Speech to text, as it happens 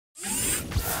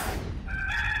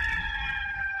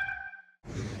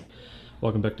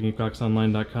Welcome back to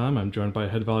GamecocksOnline.com. I'm joined by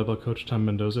head volleyball coach Tom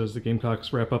Mendoza as the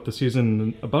Gamecocks wrap up the season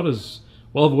in about as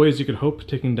well of a way as you could hope,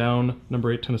 taking down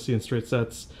number 8 Tennessee in straight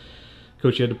sets.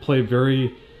 Coach, you had to play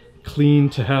very clean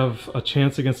to have a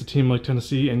chance against a team like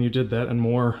Tennessee, and you did that and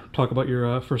more. Talk about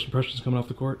your first impressions coming off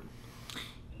the court.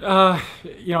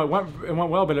 It went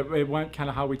well, but it went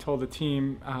kind of how we told the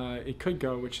team it could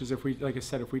go, which is if we, like I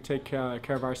said, if we take care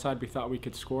of our side, we thought we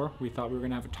could score. We thought we were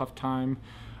going to have a tough time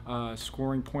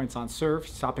scoring points on serve,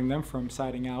 stopping them from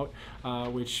siding out,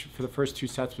 which for the first two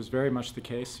sets was very much the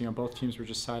case. Both teams were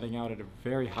just siding out at a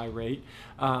very high rate,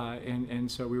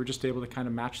 and so we were just able to kind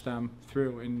of match them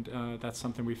through, and that's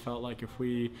something we felt like if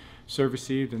we serve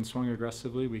received and swung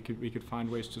aggressively, we could find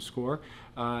ways to score,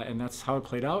 and that's how it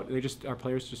played out. Our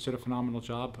players just did a phenomenal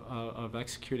job of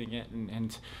executing it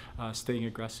and staying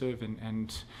aggressive,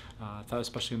 and I thought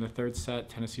especially in the third set,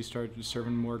 Tennessee started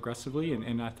serving more aggressively,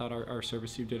 and I thought our serve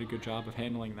receive did a good job of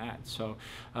handling that. So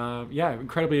yeah,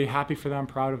 incredibly happy for them,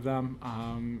 proud of them.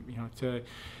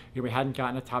 We hadn't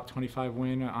gotten a top 25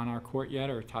 win on our court yet,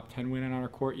 or a top 10 win on our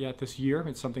court yet this year.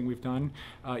 It's something we've done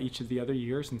each of the other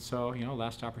years, and so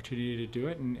last opportunity to do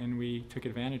it, and we took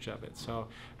advantage of it. So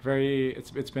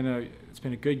it's been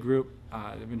a good group.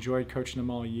 I've enjoyed coaching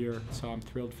them all year, so I'm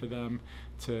thrilled for them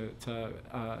to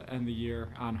end the year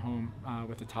on home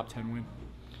with a top 10 win.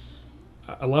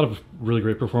 A lot of really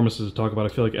great performances to talk about. I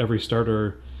feel like every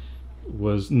starter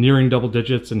was nearing double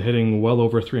digits and hitting well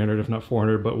over 300, if not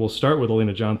 400. But we'll start with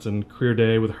Elena Johnson. Career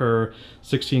day with her,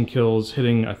 16 kills,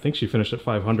 hitting, I think she finished at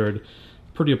 500.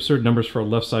 Pretty absurd numbers for a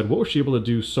left side. What was she able to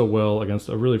do so well against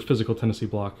a really physical Tennessee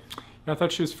block? I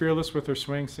thought she was fearless with her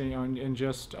swings, and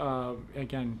just,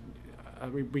 again,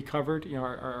 we covered,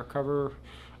 our cover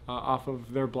off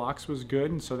of their blocks was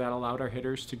good, and so that allowed our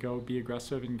hitters to go be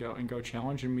aggressive and go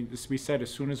challenge. And we said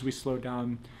as soon as we slow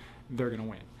down, they're going to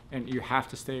win. And you have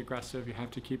to stay aggressive. You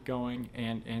have to keep going.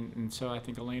 And so I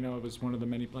think Elena was one of the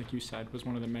many, like you said, was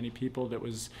one of the many people that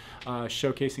was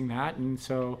showcasing that. And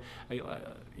so,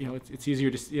 it's easy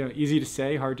to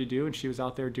say, hard to do. And she was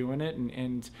out there doing it.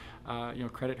 And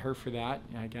credit her for that.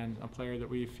 Again, a player that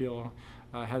we feel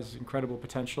has incredible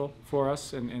potential for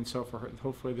us. And so for her,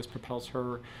 hopefully this propels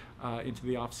her into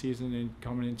the off season and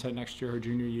coming into next year, her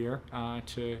junior year,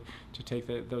 to take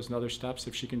those other steps.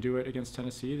 If she can do it against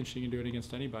Tennessee, then she can do it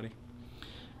against anybody.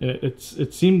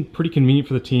 It seemed pretty convenient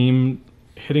for the team,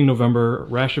 hitting November,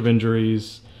 rash of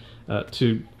injuries,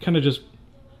 to kind of just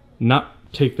not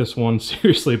take this one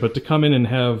seriously, but to come in and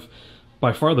have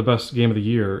by far the best game of the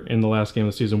year in the last game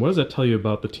of the season. What does that tell you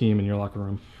about the team in your locker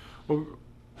room? Well,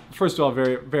 first of all,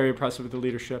 very, very impressive with the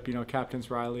leadership. Captains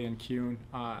Riley and Kuhn.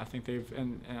 I think they've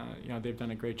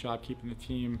done a great job keeping the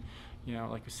team.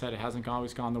 Like we said, it hasn't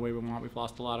always gone the way we want. We've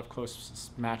lost a lot of close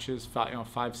matches,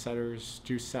 five setters,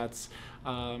 juice sets,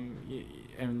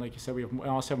 and like you said, we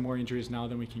also have more injuries now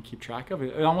than we can keep track of.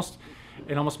 It almost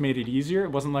made it easier.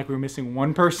 It wasn't like we were missing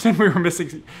one person. We were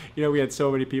missing, we had so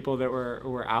many people that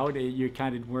were out. You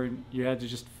had to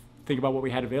just think about what we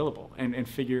had available and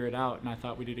figure it out. And I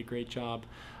thought we did a great job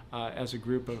as a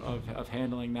group of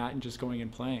handling that and just going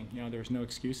and playing. There's no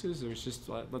excuses. There's just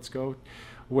let's go,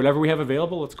 whatever we have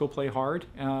available, let's go play hard.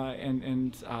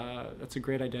 And that's a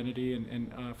great identity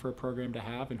and for a program to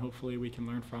have, and hopefully we can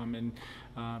learn from. And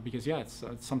because it's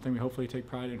something we hopefully take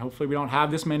pride in. Hopefully we don't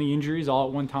have this many injuries all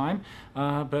at one time.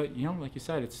 But like you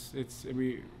said,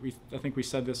 I think we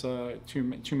said this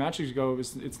two matches ago.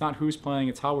 It's not who's playing,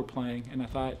 it's how we're playing. And I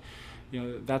thought,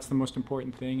 that's the most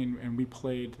important thing, and we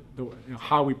played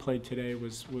how we played today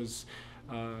was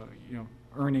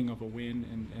earning of a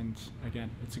win, and again,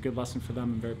 it's a good lesson for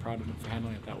them. I'm very proud of them for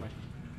handling it that way.